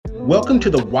Welcome to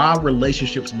the Why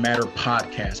Relationships Matter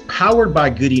podcast, powered by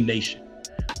Goody Nation,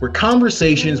 where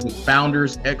conversations with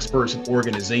founders, experts, and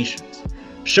organizations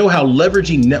show how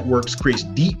leveraging networks creates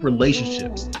deep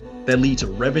relationships that lead to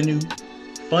revenue,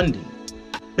 funding,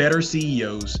 better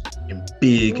CEOs, and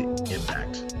big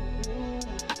impact.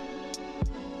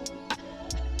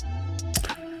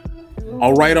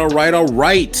 All right,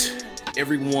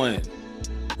 everyone.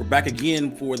 We're back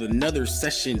again for another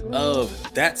session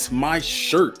of That's My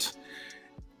Shirt.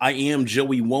 I am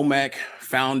Joey Womack,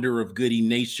 founder of Goody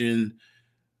Nation,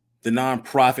 the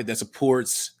nonprofit that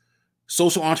supports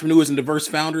social entrepreneurs and diverse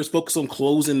founders, focused on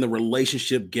closing the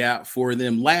relationship gap for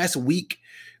them. Last week,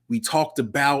 we talked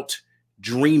about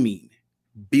dreaming,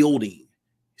 building,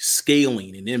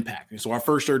 scaling, and impact. And so our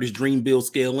first shirt is Dream, Build,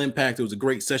 Scale, Impact. It was a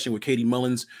great session with Katie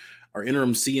Mullins, our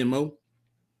interim CMO.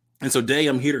 And so today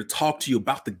I'm here to talk to you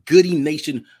about the Goody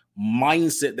Nation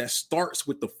mindset that starts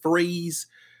with the phrase,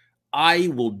 I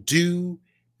will do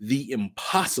the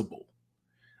impossible.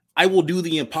 I will do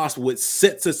the impossible. It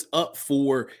sets us up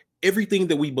for everything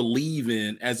that we believe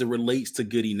in as it relates to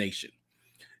Goody Nation.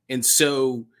 And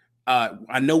so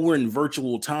I know we're in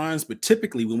virtual times, but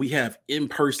typically when we have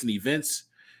in-person events,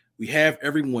 we have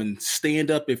everyone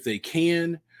stand up if they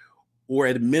can, or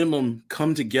at a minimum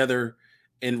come together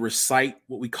and recite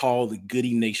what we call the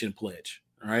Goody Nation Pledge.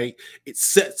 All right. It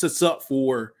sets us up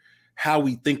for how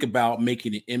we think about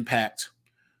making an impact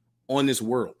on this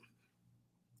world.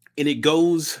 And it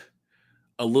goes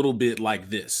a little bit like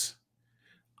this.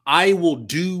 I will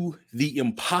do the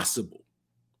impossible.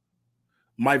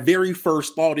 My very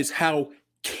first thought is, how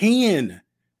can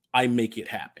I make it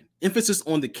happen? Emphasis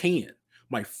on the can.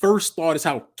 My first thought is,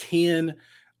 how can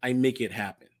I make it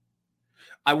happen?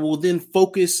 I will then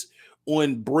focus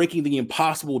on breaking the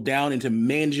impossible down into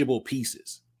manageable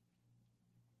pieces.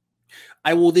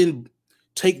 I will then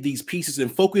take these pieces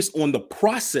and focus on the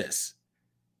process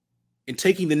and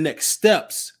taking the next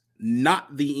steps,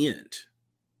 not the end.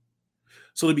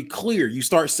 So to be clear, you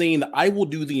start saying that I will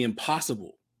do the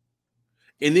impossible.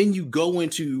 And then you go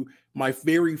into my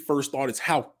very first thought is,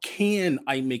 how can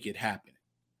I make it happen?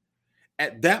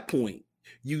 At that point,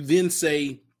 you then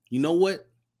say, you know what?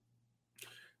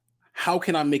 How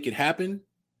can I make it happen?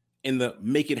 And the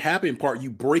make it happen part,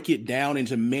 you break it down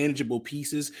into manageable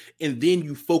pieces, and then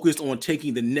you focus on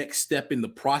taking the next step in the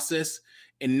process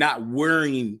and not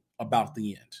worrying about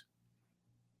the end.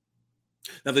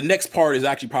 Now, the next part is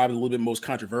actually probably a little bit most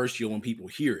controversial when people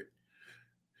hear it.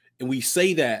 And we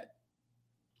say that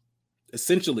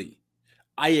essentially,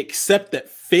 I accept that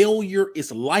failure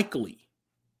is likely,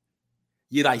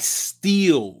 yet I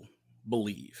still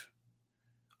believe.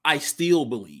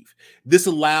 This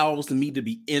allows me to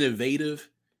be innovative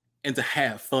and to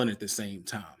have fun at the same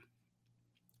time.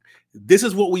 This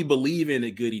is what we believe in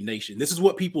at Goody Nation. This is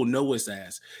what people know us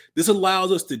as. This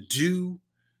allows us to do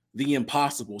the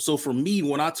impossible. So for me,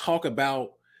 when I talk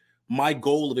about my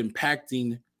goal of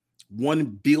impacting 1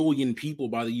 billion people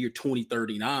by the year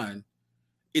 2039,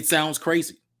 it sounds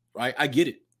crazy, right? I get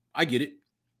it.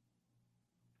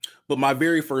 But my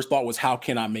very first thought was, how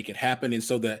can I make it happen? And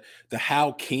so the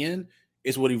how can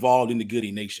is what evolved into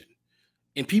Goody Nation.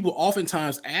 And people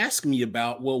oftentimes ask me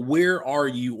about, well, where are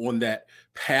you on that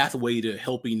pathway to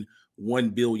helping 1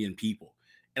 billion people?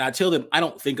 And I tell them, I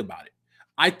don't think about it.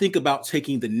 I think about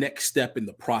taking the next step in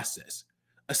the process,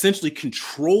 essentially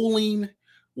controlling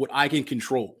what I can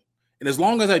control. And as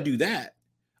long as I do that,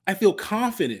 I feel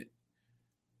confident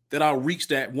that I'll reach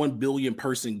that 1 billion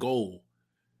person goal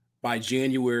by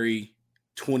January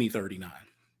 2039.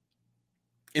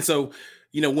 And so,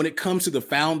 when it comes to the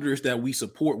founders that we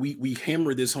support, we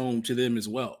hammer this home to them as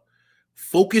well.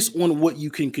 Focus on what you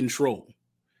can control.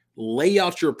 Lay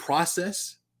out your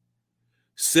process,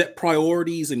 set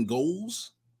priorities and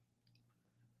goals,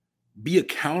 be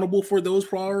accountable for those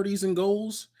priorities and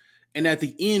goals. And at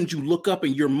the end, you look up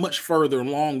and you're much further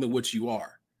along than what you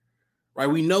are. Right?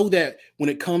 We know that when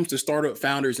it comes to startup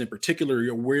founders in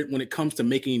particular, when it comes to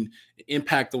making an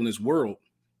impact on this world,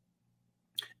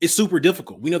 it's super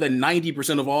difficult. We know that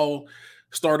 90% of all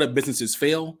startup businesses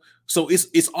fail. So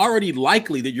it's already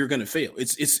likely that you're going to fail.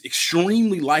 It's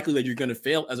extremely likely that you're going to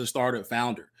fail as a startup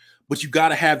founder, but you got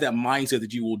to have that mindset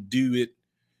that you will do it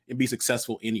and be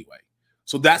successful anyway.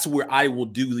 So that's where I will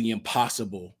do the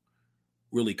impossible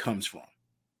really comes from.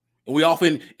 And we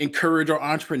often encourage our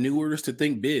entrepreneurs to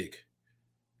think big.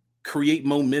 Create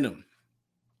momentum.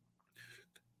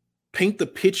 Paint the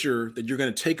picture that you're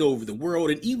going to take over the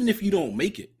world. And even if you don't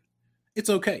make it, it's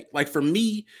okay. Like for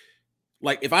me,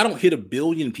 if I don't hit 1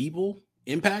 billion people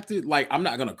impacted, I'm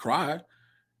not going to cry.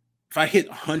 if I hit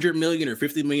 100 million or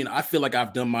 50 million, I feel like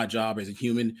I've done my job as a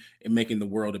human in making the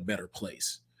world a better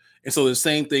place. And so the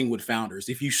same thing with founders.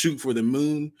 If you shoot for the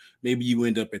moon, maybe you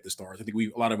end up at the stars. I think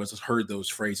a lot of us have heard those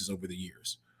phrases over the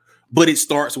years. But it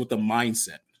starts with the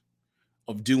mindset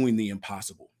of doing the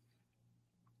impossible.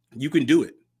 You can do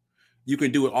it. You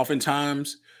can do it.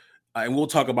 Oftentimes, and we'll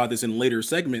talk about this in later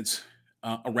segments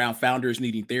around founders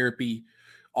needing therapy.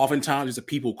 Oftentimes, it's the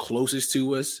people closest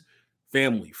to us,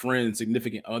 family, friends,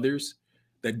 significant others,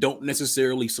 that don't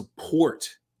necessarily support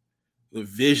the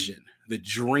vision, the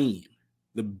dream,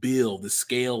 the build, the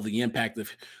scale, the impact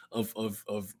of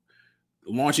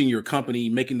launching your company,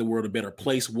 making the world a better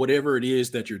place, whatever it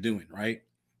is that you're doing, right?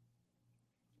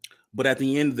 But at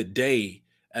the end of the day,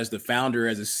 as the founder,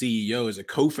 as a CEO, as a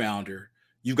co-founder,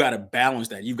 you've got to balance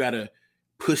that. You've got to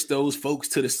push those folks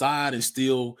to the side and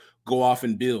still go off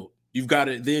and build. You've got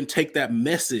to then take that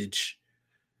message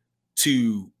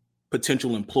to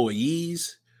potential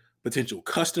employees, potential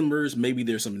customers. Maybe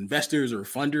there's some investors or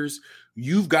funders.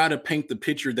 You've got to paint the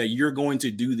picture that you're going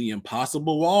to do the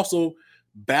impossible, while also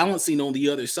balancing on the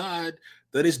other side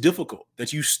that it's difficult,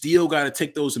 that you still got to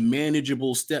take those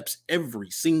manageable steps every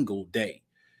single day.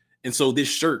 And so this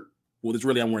shirt, well, it's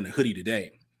really, I'm wearing a hoodie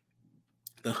today.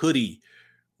 The hoodie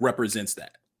represents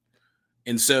that.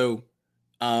 And so,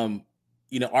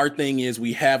 our thing is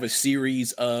we have a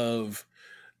series of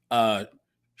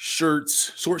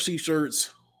shirts, short sleeve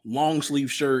shirts, long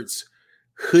sleeve shirts,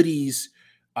 hoodies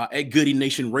at Goody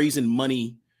Nation, raising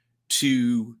money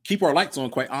to keep our lights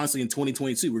on, quite honestly, in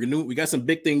 2022. We got some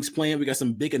big things planned. We got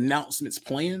some big announcements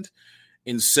planned.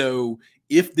 And so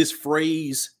if this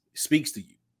phrase speaks to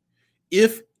you,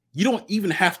 if you don't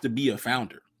even have to be a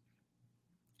founder,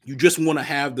 you just want to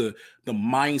have the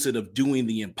mindset of doing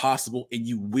the impossible, and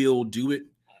you will do it,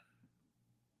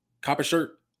 cop a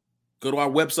shirt. Go to our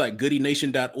website,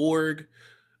 goodynation.org,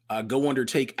 go under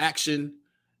Take Action,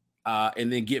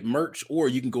 and then get merch, or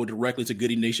you can go directly to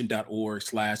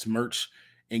goodynation.org/merch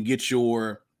and get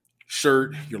your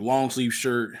shirt, your long sleeve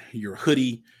shirt, your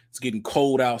hoodie. It's getting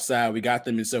cold outside. We got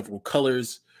them in several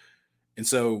colors. And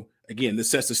so, again, this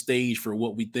sets the stage for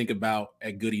what we think about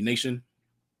at Goody Nation.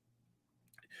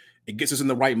 It gets us in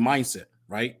the right mindset,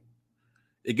 right?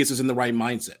 It gets us in the right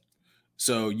mindset.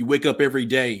 So you wake up every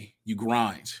day, you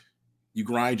grind. You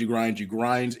grind.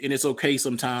 And it's okay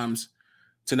sometimes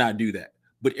to not do that.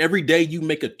 But every day you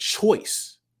make a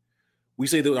choice. We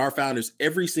say that our founders,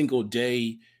 every single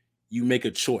day you make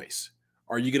a choice.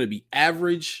 Are you going to be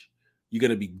average? You're going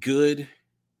to be good?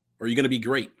 Or are you going to be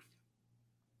great?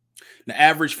 The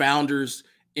average founders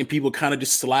and people kind of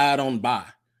just slide on by,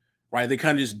 right? They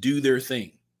kind of just do their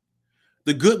thing.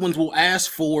 The good ones will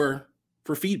ask for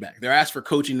feedback. They'll ask for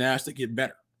coaching and ask to get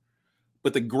better.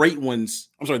 But the good ones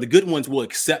will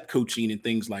accept coaching and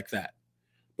things like that.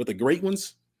 But the great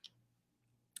ones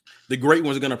are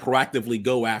going to proactively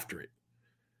go after it.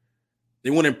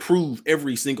 They want to improve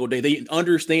every single day. They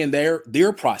understand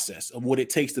their process of what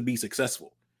it takes to be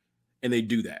successful, and they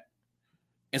do that.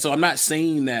 And so I'm not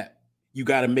saying that you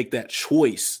got to make that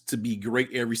choice to be great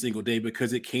every single day,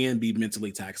 because it can be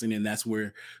mentally taxing, and that's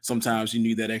where sometimes you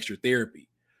need that extra therapy.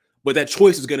 But that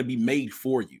choice is going to be made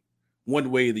for you one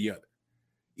way or the other.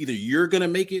 Either you're going to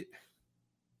make it,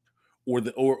 or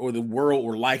the world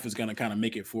or life is going to kind of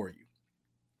make it for you.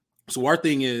 So our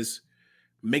thing is,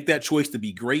 make that choice to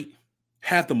be great.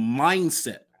 Have the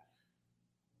mindset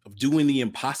of doing the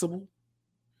impossible,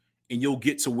 and you'll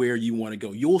get to where you want to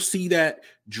go. You'll see that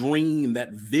dream,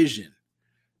 that vision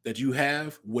that you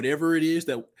have, whatever it is.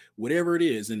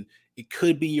 And it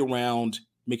could be around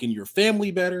making your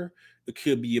family better. It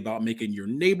could be about making your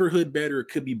neighborhood better. It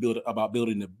could be about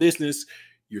building a business,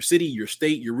 your city, your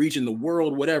state, your region, the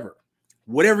world, whatever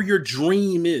your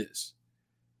dream is.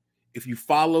 If you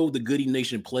follow the Goody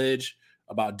Nation pledge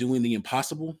about doing the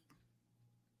impossible,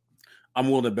 I'm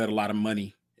willing to bet a lot of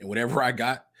money and whatever I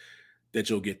got that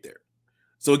you'll get there.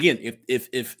 So again,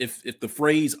 if the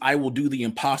phrase "I will do the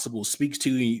impossible" speaks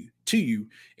to you,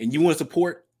 and you want to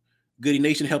support Goody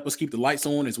Nation, help us keep the lights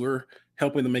on as we're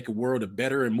helping to make a world a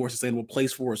better and more sustainable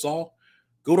place for us all,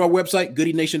 go to our website,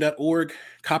 goodynation.org,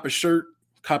 cop a shirt,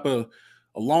 cop a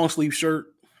long sleeve shirt,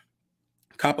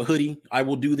 cop a hoodie. I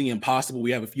will do the impossible.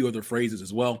 We have a few other phrases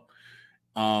as well.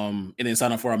 And then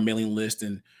sign up for our mailing list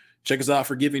and check us out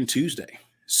for Giving Tuesday.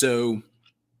 So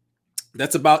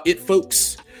that's about it,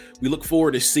 folks. We look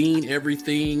forward to seeing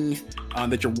everything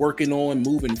that you're working on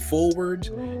moving forward.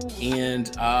 And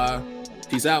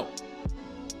peace out.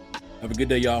 Have a good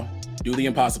day, y'all. Do the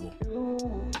impossible.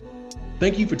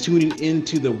 Thank you for tuning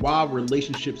into the Why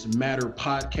Relationships Matter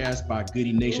podcast by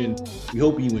Goody Nation. We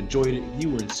hope you enjoyed it. If you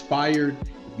were inspired,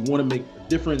 if you want to make a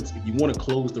difference, if you want to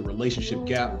close the relationship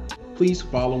gap, please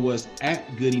follow us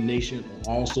at Goody Nation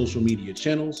on all social media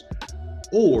channels,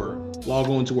 or log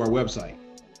on to our website,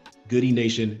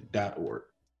 goodynation.org.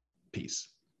 Peace.